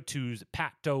Episode 2's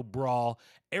Pato Brawl.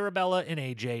 Arabella and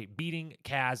AJ beating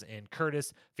Kaz and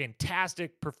Curtis.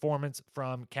 Fantastic performance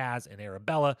from Kaz and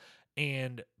Arabella.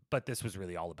 But this was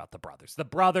really all about the brothers. The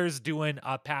brothers doing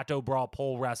a Pato Brawl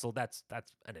pole wrestle. That's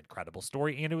an incredible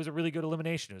story, and it was a really good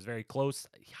elimination. It was very close,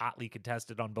 hotly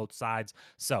contested on both sides.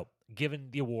 So, given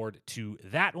the award to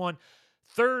that one.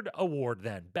 Third award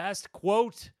then, best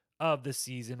quote of the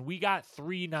season. We got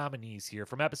 3 nominees here.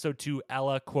 From episode 2,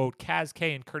 Ella, quote, Kaz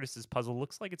K and Curtis's puzzle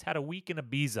looks like it's had a week in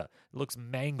Ibiza. It looks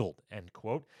mangled, end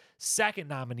quote. Second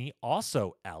nominee,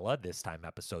 also Ella, this time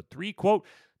episode 3, quote,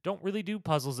 don't really do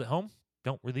puzzles at home.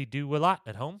 Don't really do a lot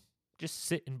at home. Just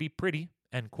sit and be pretty,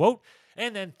 end quote.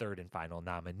 And then third and final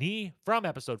nominee from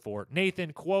episode 4,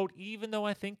 Nathan, quote, even though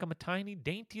I think I'm a tiny,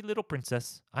 dainty little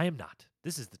princess, I am not.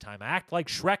 This is the time I act like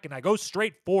Shrek and I go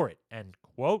straight for it, end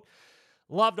quote.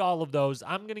 Loved all of those.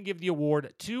 I'm going to give the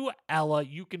award to Ella.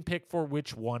 You can pick for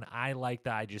which one. I like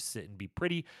that I just sit and be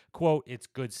pretty. Quote, it's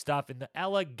good stuff. And the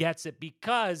Ella gets it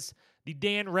because the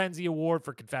Dan Renzi Award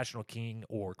for Confessional King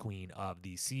or Queen of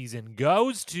the Season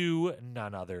goes to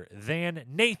none other than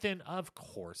Nathan. Of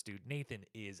course, dude. Nathan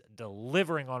is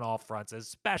delivering on all fronts,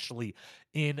 especially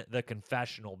in the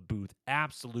confessional booth.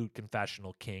 Absolute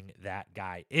confessional king that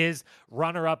guy is.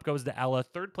 Runner-up goes to Ella.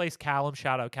 Third place, Callum.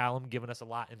 Shout out Callum, giving us a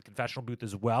lot in confessional booth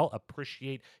as well.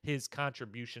 Appreciate his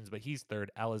contributions, but he's third.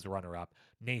 Ella's runner-up.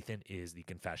 Nathan is the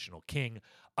confessional king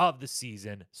of the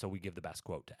season, so we give the best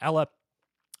quote to Ella.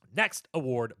 Next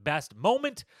award, best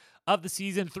moment of the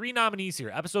season. 3 nominees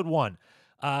here. Episode 1.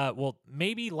 Well,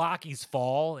 maybe Loki's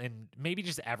fall and maybe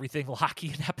just everything Loki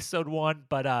in episode 1,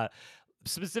 but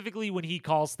specifically when he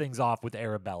calls things off with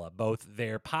Arabella, both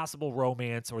their possible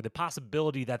romance or the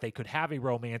possibility that they could have a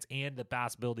romance and the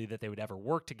possibility that they would ever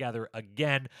work together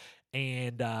again.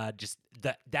 And just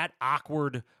that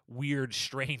awkward, weird,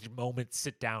 strange moment,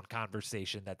 sit-down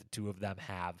conversation that the two of them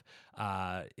have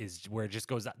is where it just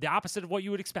goes the opposite of what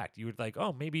you would expect. You would like,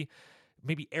 oh, maybe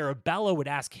Arabella would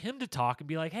ask him to talk and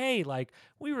be like, hey, like,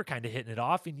 we were kind of hitting it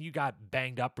off and you got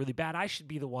banged up really bad. I should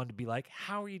be the one to be like,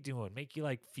 how are you doing? Make you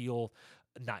like feel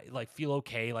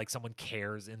okay, like someone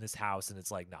cares in this house. And it's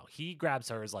like, no, he grabs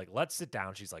her, is like, let's sit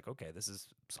down. She's like, okay, this is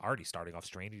already starting off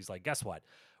strange. He's like, guess what?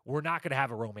 We're not going to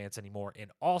have a romance anymore. And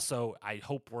also, I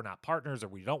hope we're not partners or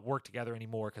we don't work together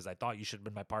anymore because I thought you should have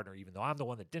been my partner, even though I'm the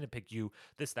one that didn't pick you,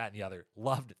 this, that, and the other.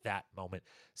 Loved that moment.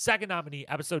 Second nominee,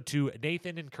 episode 2,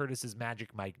 Nathan and Curtis's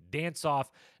Magic Mike dance-off.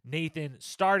 Nathan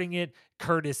starting it,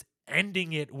 Curtis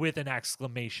ending it with an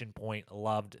exclamation point.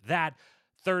 Loved that.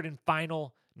 Third and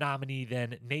final nominee,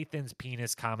 then Nathan's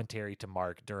penis commentary to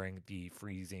Mark during the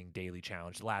freezing daily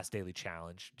challenge, the last daily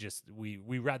challenge. Just we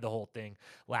read the whole thing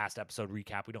last episode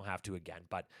recap. We don't have to again,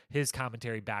 but his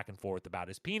commentary back and forth about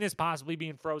his penis possibly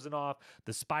being frozen off,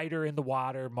 the spider in the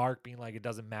water, Mark being like, it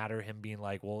doesn't matter, him being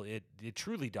like, well, it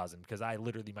truly doesn't, because I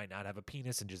literally might not have a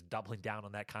penis, and just doubling down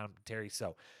on that commentary.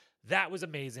 So that was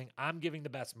amazing. I'm giving the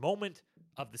best moment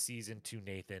of the season to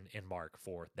Nathan and Mark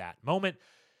for that moment.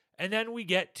 And then we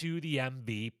get to the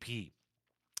MVP.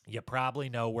 You probably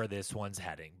know where this one's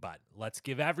heading, but let's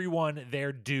give everyone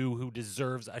their due who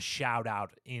deserves a shout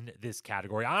out in this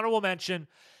category. Honorable mention,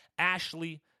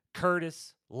 Ashley,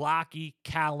 Curtis, Lockie,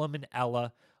 Callum, and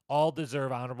Ella all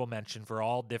deserve honorable mention for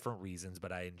all different reasons,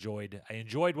 but I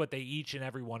enjoyed what they each and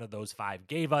every one of those 5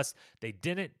 gave us. They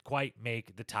didn't quite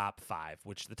make the top 5,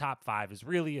 which the top 5 is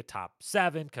really a top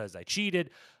 7 because I cheated.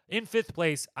 In 5th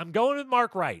place, I'm going with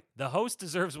Mark Wright. The host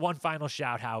deserves one final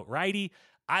shout out. Righty,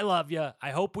 I love you.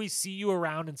 I hope we see you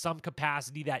around in some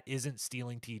capacity that isn't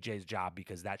stealing TJ's job,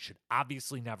 because that should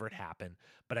obviously never happen.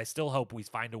 But I still hope we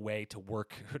find a way to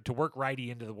work Righty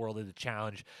into the world of the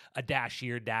challenge, a dash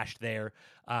here, dash there,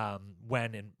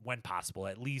 when possible.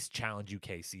 At least Challenge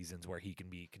UK seasons where he can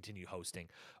continue hosting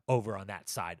over on that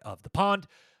side of the pond.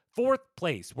 4th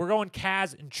place, we're going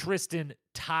Kaz and Tristan,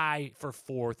 tie for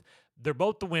 4th. They're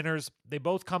both the winners. They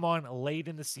both come on late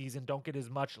in the season, don't get as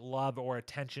much love or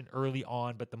attention early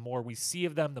on, but the more we see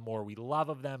of them, the more we love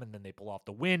of them, and then they pull off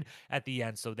the win at the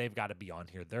end, so they've got to be on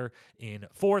here. They're in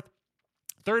 4th.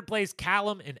 3rd place,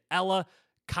 Callum and Ella.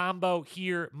 Combo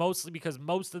here, mostly because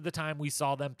most of the time we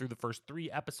saw them through the first 3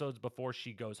 episodes before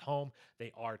she goes home.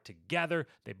 They are together.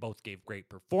 They both gave great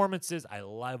performances. I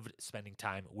loved spending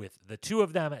time with the two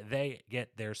of them. They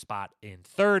get their spot in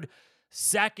 3rd.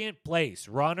 2nd place,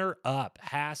 runner-up,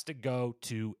 has to go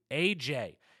to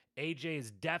AJ. AJ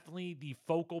is definitely the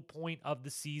focal point of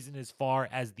the season as far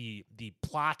as the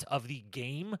plot of the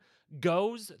game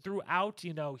goes throughout.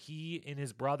 You know, he and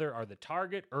his brother are the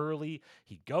target early.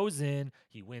 He goes in,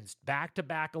 he wins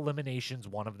back-to-back eliminations,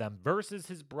 one of them versus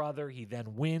his brother. He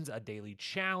then wins a daily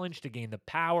challenge to gain the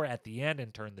power at the end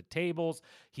and turn the tables.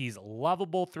 He's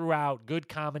lovable throughout, good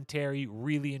commentary,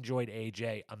 really enjoyed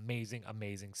AJ, amazing,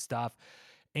 amazing stuff.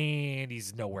 And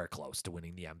he's nowhere close to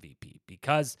winning the MVP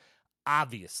because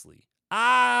obviously,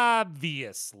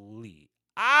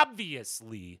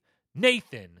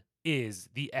 Nathan is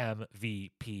the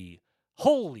MVP.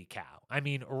 Holy cow. I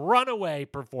mean, runaway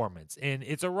performance. And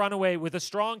it's a runaway with a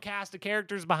strong cast of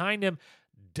characters behind him.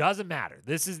 Doesn't matter.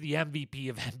 This is the MVP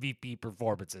of MVP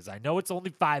performances. I know it's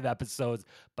only 5 episodes,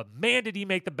 but man, did he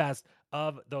make the best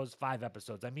of those 5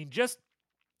 episodes. I mean, just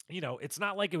it's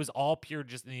not like it was all pure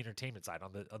just in the entertainment side.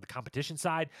 On the competition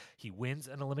side, he wins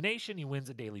an elimination, he wins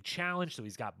a daily challenge, so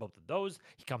he's got both of those.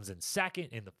 He comes in second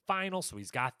in the final, so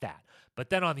he's got that. But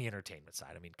then on the entertainment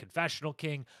side, I mean, Confessional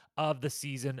King of the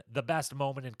season, the best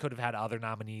moment, and could have had other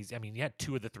nominees. I mean, he had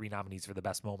 2 of the 3 nominees for the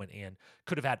best moment and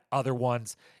could have had other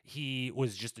ones. He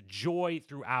was just a joy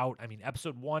throughout. I mean,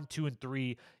 episode 1, 2, and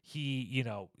 3, he,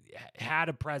 had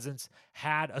a presence,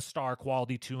 had a star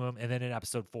quality to him. And then in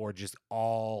episode 4, just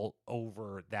all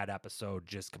over that episode,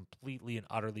 just completely and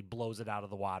utterly blows it out of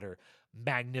the water.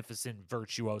 Magnificent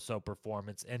virtuoso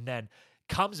performance. And then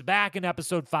comes back in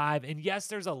episode 5. And yes,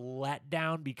 there's a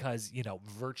letdown because,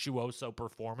 virtuoso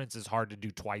performance is hard to do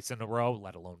twice in a row,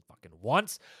 let alone fucking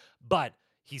once. But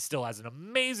he still has an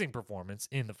amazing performance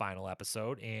in the final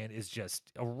episode and is just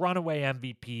a runaway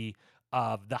MVP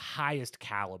of the highest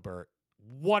caliber.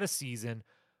 What a season.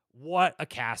 What a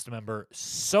cast member.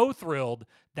 So thrilled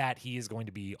that he is going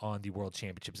to be on the World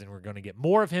Championships, and we're going to get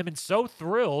more of him, and so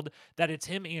thrilled that it's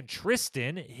him and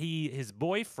Tristan, his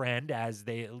boyfriend, as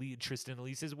Tristan at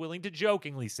least is willing to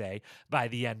jokingly say by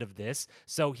the end of this.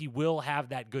 So he will have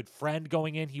that good friend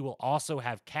going in. He will also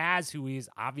have Kaz, who he is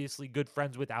obviously good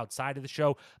friends with outside of the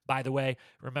show. By the way,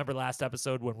 remember last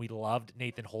episode when we loved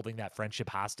Nathan holding that friendship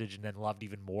hostage and then loved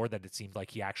even more that it seemed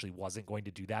like he actually wasn't going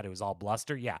to do that? It was all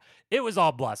bluster. Yeah, it was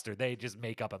all bluster. They just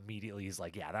make up immediately. He's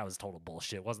like, yeah, that was total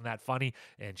bullshit. Wasn't that funny?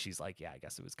 And she's like, yeah, I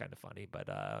guess it was kind of funny, but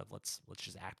let's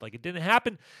just act like it didn't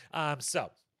happen.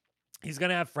 So he's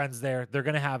gonna have friends there. They're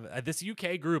gonna have this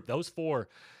UK group. Those 4.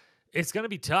 It's going to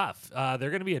be tough. They're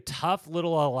going to be a tough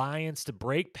little alliance to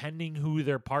break, pending who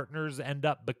their partners end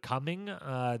up becoming.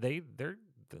 They're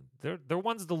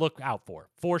ones to look out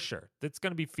for sure. It's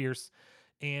going to be fierce,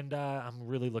 and I'm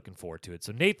really looking forward to it.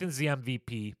 So Nathan's the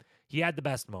MVP. He had the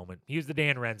best moment. He was the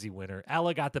Dan Renzi winner.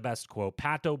 Ella got the best quote.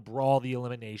 Pato Brawl the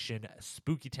elimination.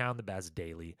 Spooky Town the best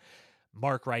daily.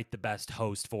 Mark Wright the best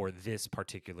host for this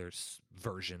particular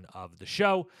version of the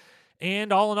show.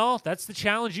 And all in all, that's the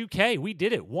Challenge UK. We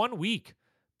did it. 1 week.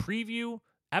 Preview,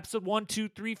 episode 1, 2,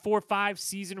 3, 4, 5,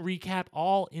 season recap,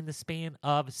 all in the span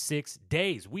of 6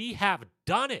 days. We have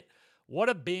done it. What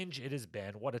a binge it has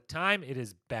been. What a time it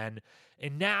has been.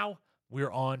 And now we're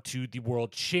on to the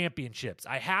World Championships.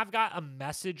 I have got a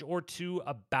message or two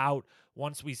about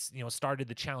once we started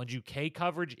the Challenge UK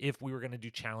coverage, if we were going to do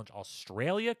Challenge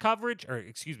Australia coverage, or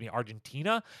excuse me,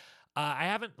 Argentina. I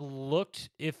haven't looked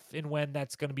if and when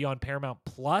that's going to be on Paramount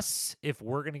Plus, if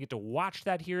we're going to get to watch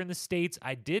that here in the States.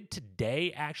 I did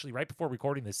today, actually, right before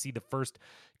recording this, see the first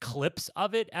clips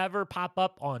of it ever pop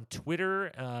up on Twitter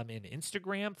and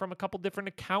Instagram from a couple different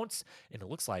accounts, and it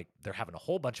looks like they're having a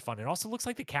whole bunch of fun. It also looks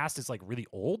like the cast is like really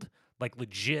old, like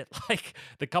legit. Like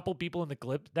the couple people in the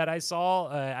clip that I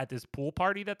saw at this pool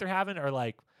party that they're having are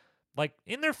like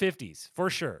in their 50s for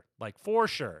sure,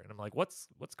 And I'm like, what's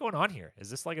going on here? Is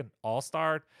this like an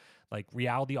all-star, like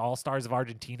reality all-stars of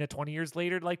Argentina 20 years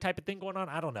later, like type of thing going on?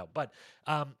 I don't know. But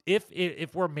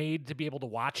if we're made to be able to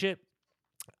watch it,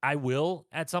 I will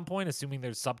at some point, assuming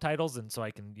there's subtitles, and so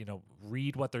I can,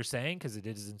 read what they're saying because it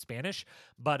is in Spanish.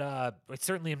 But I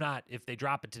certainly am not, if they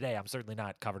drop it today, I'm certainly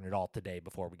not covering it all today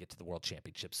before we get to the World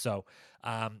Championships. So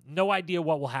no idea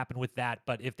what will happen with that.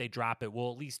 But if they drop it,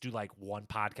 we'll at least do like one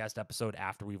podcast episode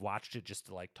after we've watched it just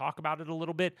to like talk about it a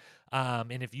little bit.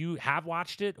 And if you have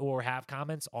watched it or have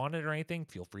comments on it or anything,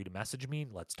 feel free to message me.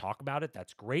 Let's talk about it.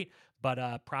 That's great.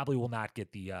 But probably will not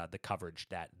get the coverage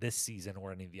that this season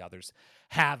or any of the others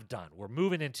have done. We're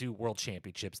moving into World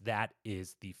Championships. That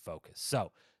is the focus.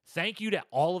 So thank you to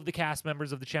all of the cast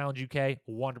members of the Challenge UK.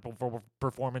 Wonderful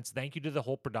performance. Thank you to the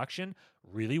whole production.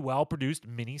 Really well-produced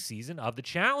mini season of the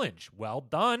Challenge. Well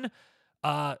done.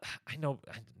 I know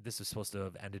this was supposed to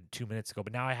have ended 2 minutes ago,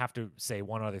 but now I have to say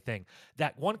one other thing.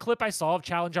 That one clip I saw of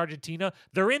Challenge Argentina,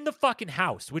 they're in the fucking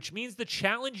house, which means the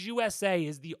Challenge USA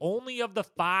is the only of the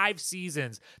 5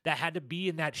 seasons that had to be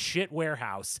in that shit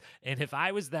warehouse. And if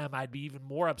I was them, I'd be even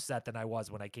more upset than I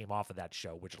was when I came off of that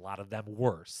show, which a lot of them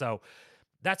were. So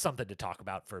that's something to talk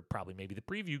about for probably maybe the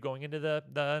preview going into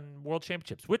the World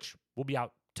Championships, which will be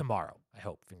out tomorrow. I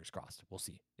hope. Fingers crossed. We'll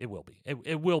see. It will be.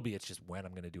 It will be. It's just when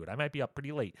I'm going to do it. I might be up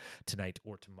pretty late tonight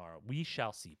or tomorrow. We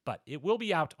shall see. But it will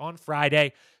be out on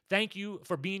Friday. Thank you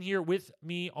for being here with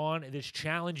me on this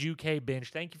Challenge UK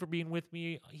binge. Thank you for being with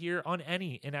me here on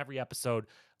any and every episode.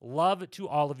 Love to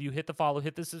all of you. Hit the follow,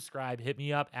 hit the subscribe, hit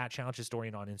me up at Challenge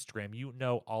Historian on Instagram. You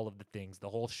know all of the things, the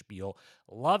whole spiel.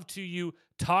 Love to you.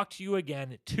 Talk to you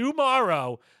again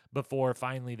tomorrow. before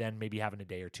finally then maybe having a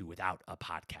day or two without a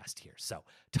podcast here. So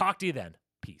talk to you then.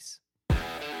 Peace.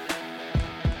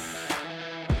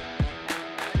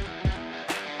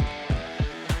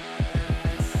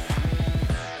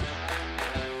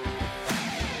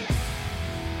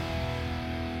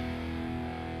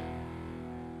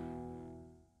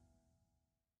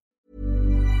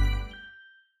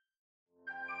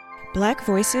 Black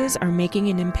voices are making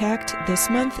an impact this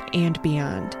month and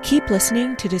beyond. Keep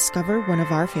listening to discover one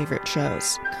of our favorite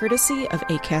shows, courtesy of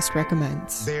Acast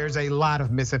Recommends. There's a lot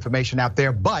of misinformation out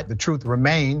there, but the truth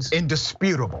remains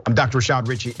indisputable. I'm Dr. Rashad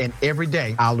Ritchie, and every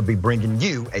day I'll be bringing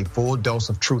you a full dose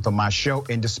of truth on my show,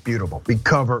 Indisputable. We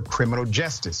cover criminal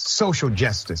justice, social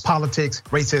justice, politics,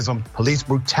 racism, police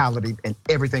brutality, and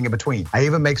everything in between. I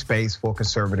even make space for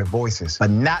conservative voices, but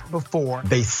not before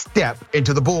they step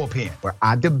into the bullpen, where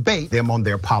I debate them on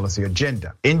their policy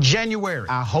agenda. In January,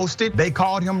 I hosted They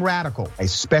Called Him Radical, a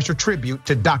special tribute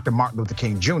to Dr. Martin Luther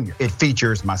King Jr. It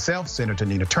features myself, Senator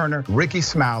Nina Turner, Ricky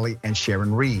Smiley, and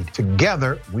Sharon Reed.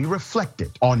 Together, we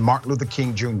reflected on Martin Luther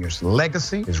King Jr.'s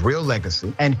legacy, his real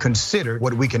legacy, and considered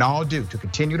what we can all do to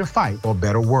continue to fight for a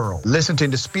better world. Listen to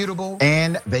Indisputable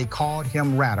and They Called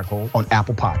Him Radical on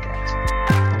Apple Podcasts.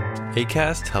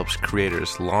 Acast helps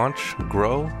creators launch,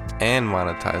 grow, and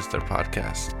monetize their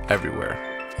podcasts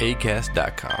everywhere.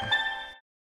 Acast.com.